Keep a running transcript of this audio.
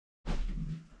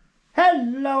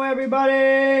Hello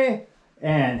everybody,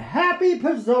 and happy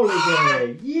Pizzoli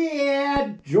Day.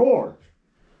 Yeah, George.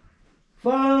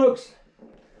 Folks,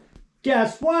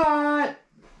 guess what?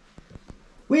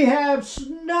 We have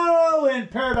snow in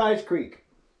Paradise Creek.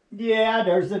 Yeah,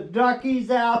 there's the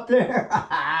duckies out there.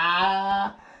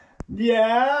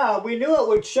 Yeah, we knew it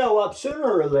would show up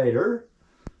sooner or later.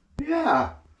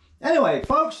 Yeah. Anyway,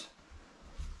 folks,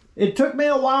 it took me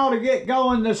a while to get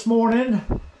going this morning.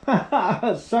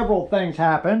 Several things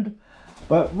happened,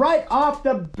 but right off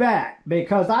the bat,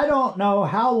 because I don't know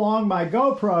how long my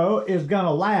GoPro is going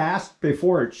to last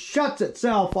before it shuts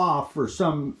itself off for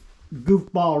some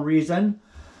goofball reason,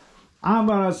 I'm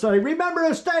going to say, remember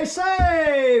to stay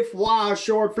safe while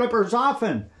short flippers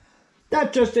often.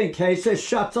 That's just in case it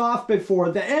shuts off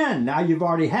before the end. Now you've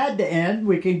already had the end,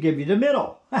 we can give you the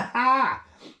middle.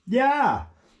 Yeah.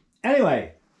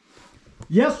 Anyway,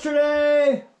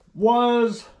 yesterday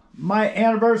was my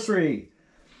anniversary,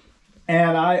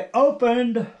 and I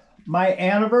opened my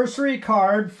anniversary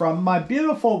card from my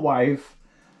beautiful wife.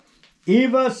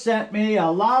 Eva sent me a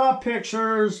lot of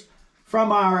pictures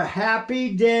from our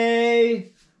happy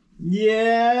day.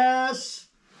 Yes,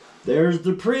 there's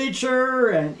the preacher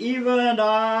and Eva and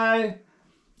I,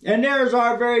 and there's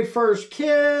our very first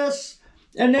kiss,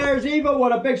 and there's Eva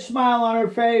with a big smile on her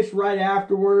face right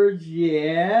afterwards.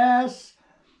 Yes.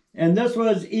 And this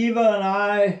was Eva and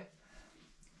I,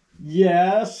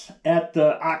 yes, at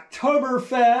the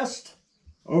Oktoberfest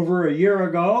over a year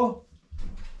ago.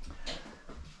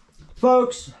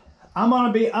 Folks, I'm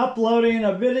going to be uploading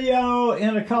a video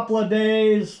in a couple of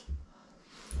days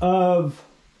of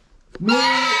me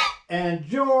and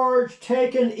George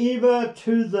taking Eva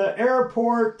to the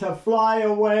airport to fly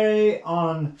away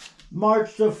on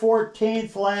March the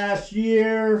 14th last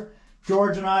year.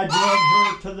 George and I drove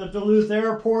her to the Duluth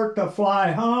airport to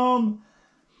fly home,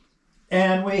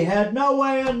 and we had no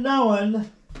way of knowing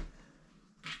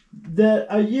that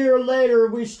a year later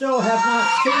we still have not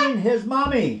seen his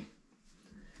mommy.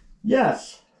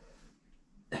 Yes.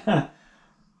 I've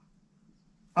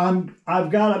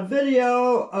got a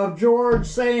video of George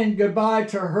saying goodbye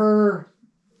to her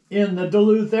in the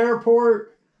Duluth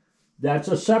airport. That's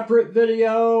a separate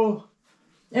video,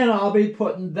 and I'll be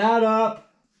putting that up.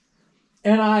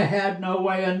 And I had no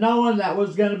way of knowing that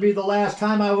was going to be the last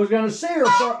time I was going to see her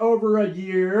for over a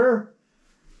year.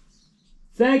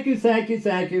 Thank you, thank you,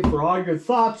 thank you for all your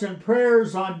thoughts and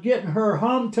prayers on getting her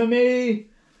home to me.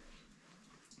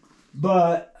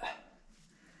 But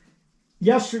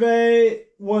yesterday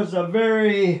was a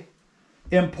very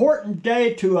important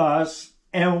day to us,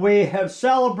 and we have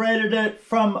celebrated it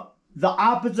from the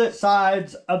opposite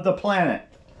sides of the planet.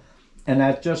 And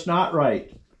that's just not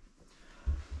right.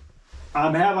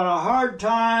 I'm having a hard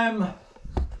time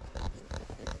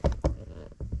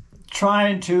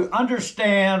trying to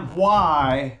understand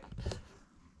why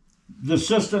the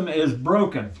system is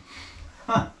broken.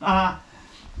 I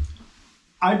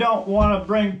don't want to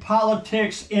bring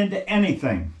politics into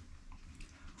anything.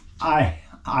 I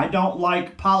don't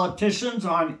like politicians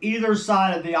on either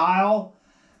side of the aisle.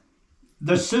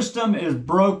 The system is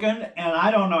broken, and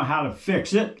I don't know how to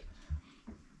fix it.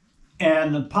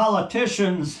 And the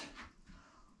politicians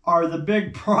are the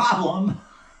big problem.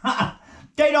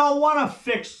 They don't want to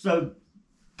fix the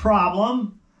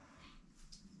problem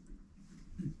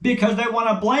because they want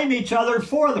to blame each other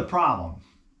for the problem.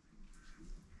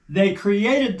 They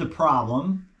created the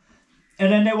problem,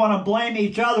 and then they want to blame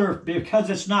each other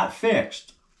because it's not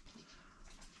fixed.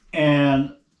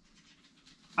 And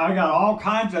I got all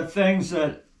kinds of things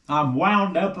that I'm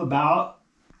wound up about.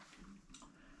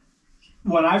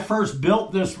 When I first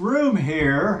built this room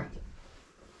here,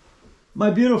 my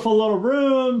beautiful little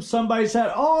room, somebody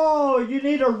said, oh, you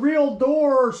need a real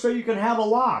door so you can have a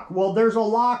lock. Well, there's a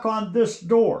lock on this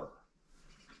door.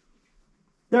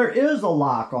 There is a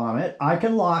lock on it. I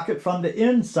can lock it from the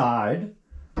inside.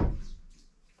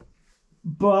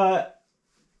 But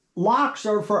locks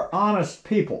are for honest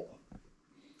people.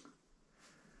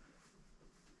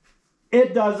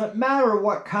 It doesn't matter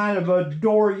what kind of a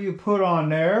door you put on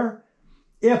there.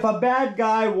 If a bad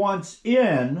guy wants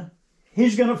in,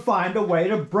 he's going to find a way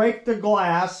to break the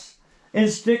glass and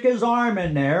stick his arm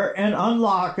in there and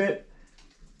unlock it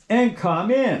and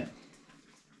come in.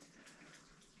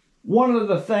 One of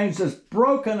the things that's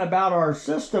broken about our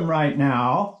system right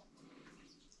now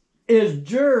is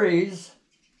juries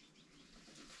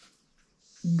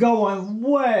going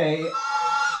way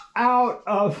out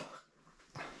of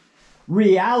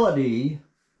reality.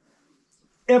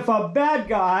 If a bad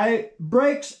guy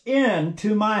breaks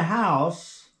into my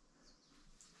house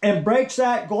and breaks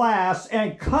that glass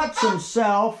and cuts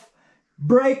himself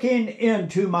breaking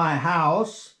into my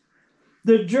house,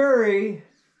 the jury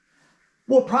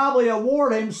will probably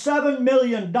award him $7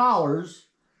 million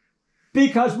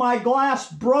because my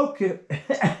glass broke it,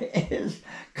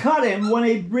 cut him when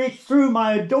he reached through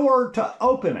my door to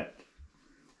open it.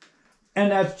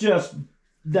 And it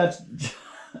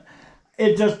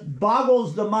just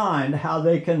boggles the mind how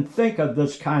they can think of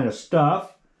this kind of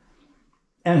stuff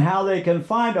and how they can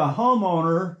find a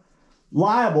homeowner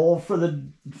liable for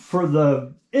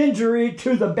the injury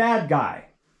to the bad guy.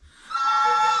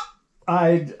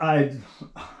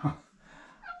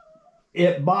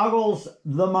 It boggles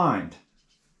the mind.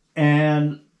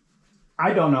 And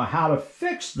I don't know how to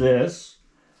fix this.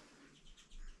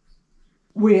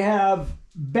 We have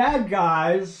bad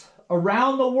guys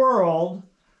around the world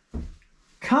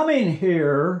coming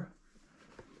here,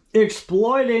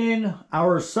 exploiting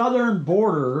our southern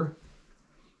border.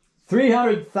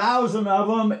 300,000 of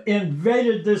them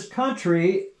invaded this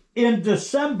country in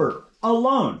December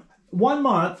alone. 1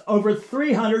 month, over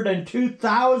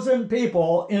 302,000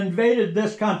 people invaded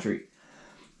this country.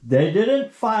 They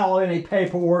didn't file any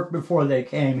paperwork before they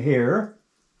came here.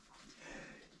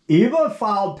 Eva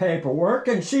filed paperwork,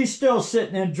 and she's still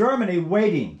sitting in Germany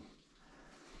waiting.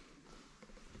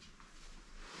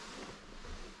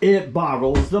 It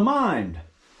boggles the mind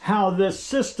how this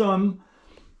system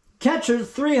catches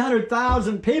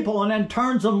 300,000 people and then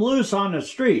turns them loose on the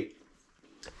street.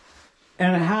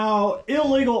 And how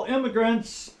illegal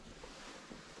immigrants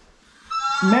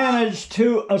managed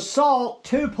to assault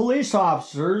 2 police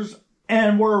officers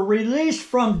and were released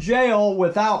from jail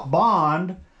without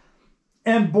bond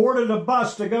and boarded a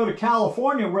bus to go to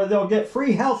California where they'll get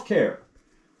free health care.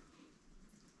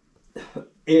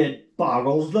 It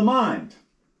boggles the mind.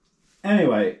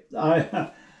 Anyway,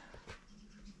 I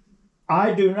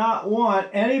do not want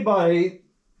anybody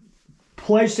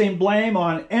placing blame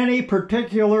on any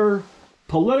particular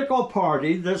political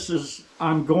party.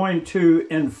 I'm going to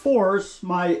enforce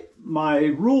my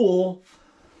rule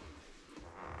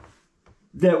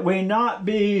that we not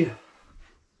be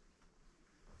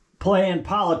playing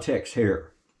politics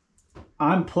here.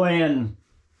 I'm playing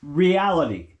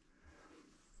reality.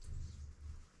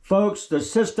 Folks, the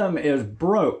system is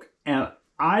broke, and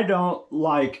I don't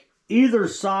like either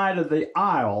side of the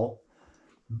aisle.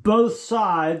 Both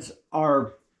sides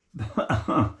are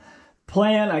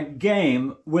playing a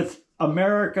game with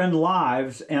American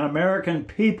lives and American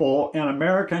people and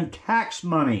American tax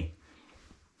money.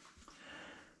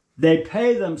 They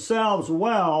pay themselves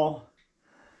well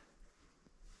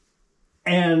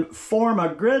and form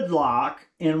a gridlock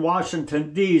in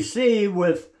Washington, D.C.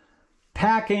 with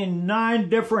packing 9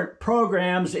 different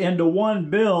programs into one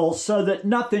bill so that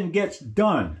nothing gets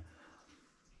done.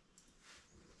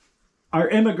 Our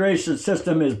immigration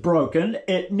system is broken.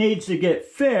 It needs to get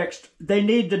fixed. They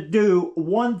need to do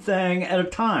one thing at a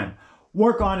time.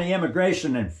 Work on the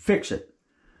immigration and fix it.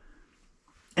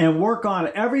 And work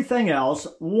on everything else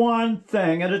one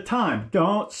thing at a time.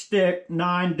 Don't stick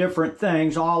 9 different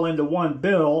things all into one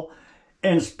bill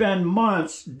and spend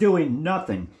months doing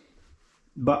nothing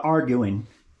but arguing.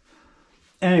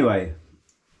 Anyway,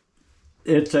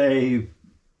 it's a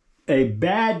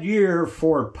bad year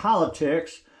for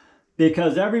politics,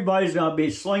 because everybody's going to be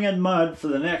slinging mud for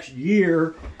the next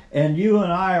year, and you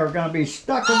and I are going to be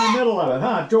stuck in the middle of it,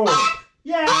 huh, George?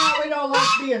 Yeah, we don't like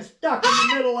being stuck in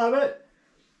the middle of it.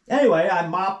 Anyway, I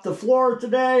mopped the floor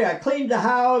today, I cleaned the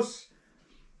house,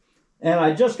 and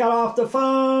I just got off the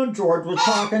phone. George was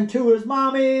talking to his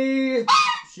mommy.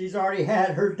 She's already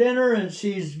had her dinner, and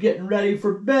she's getting ready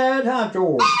for bed, huh,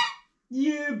 George?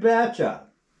 You betcha.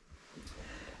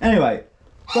 Anyway,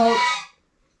 folks,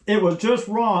 it was just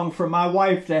wrong for my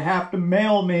wife to have to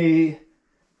mail me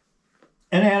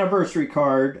an anniversary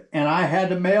card, and I had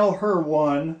to mail her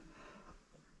one.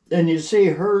 And you see,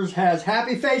 hers has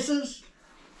happy faces.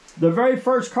 The very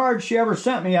first card she ever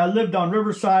sent me, I lived on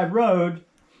Riverside Road,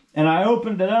 and I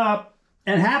opened it up,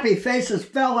 and happy faces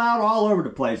fell out all over the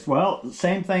place. Well, the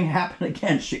same thing happened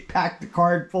again. She packed the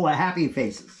card full of happy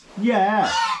faces. Yeah.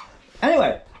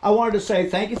 Anyway, I wanted to say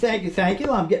thank you, thank you, thank you.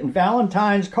 I'm getting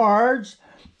Valentine's cards.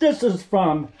 This is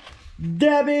from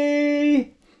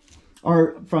Debbie,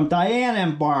 or from Diane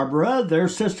and Barbara. They're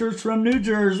sisters from New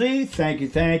Jersey. Thank you,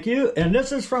 thank you. And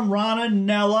this is from Ron and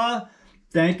Nella.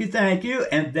 Thank you, thank you.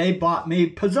 And they bought me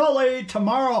Pozzoli.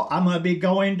 Tomorrow I'm going to be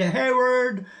going to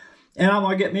Hayward, and I'm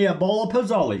going to get me a bowl of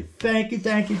Pozzoli. Thank you,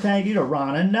 thank you, thank you to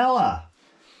Ron and Nella.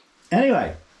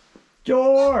 Anyway,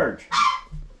 George,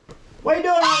 what you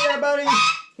doing out there, buddy?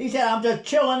 He said, I'm just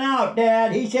chilling out,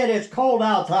 Dad. He said it's cold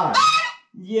outside.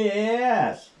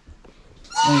 Yes.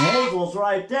 And Hazel's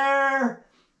right there.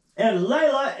 And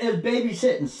Layla is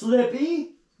babysitting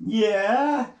Slippy.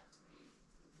 Yeah.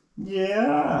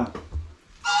 Yeah.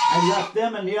 I left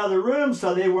them in the other room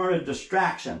so they weren't a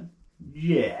distraction.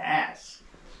 Yes.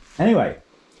 Anyway,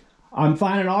 I'm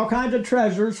finding all kinds of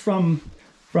treasures from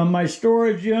my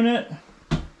storage unit.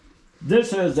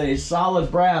 This is a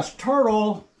solid brass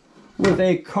turtle with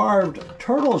a carved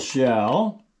turtle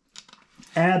shell.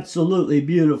 Absolutely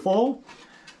beautiful.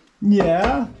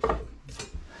 Yeah.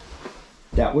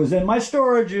 That was in my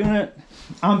storage unit.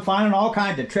 I'm finding all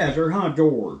kinds of treasure, huh,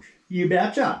 George? You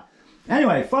betcha.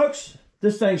 Anyway, folks,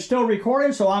 this thing's still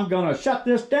recording, so I'm going to shut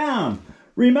this down.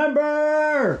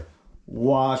 Remember,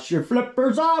 wash your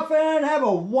flippers off and have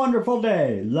a wonderful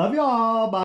day. Love y'all. Bye.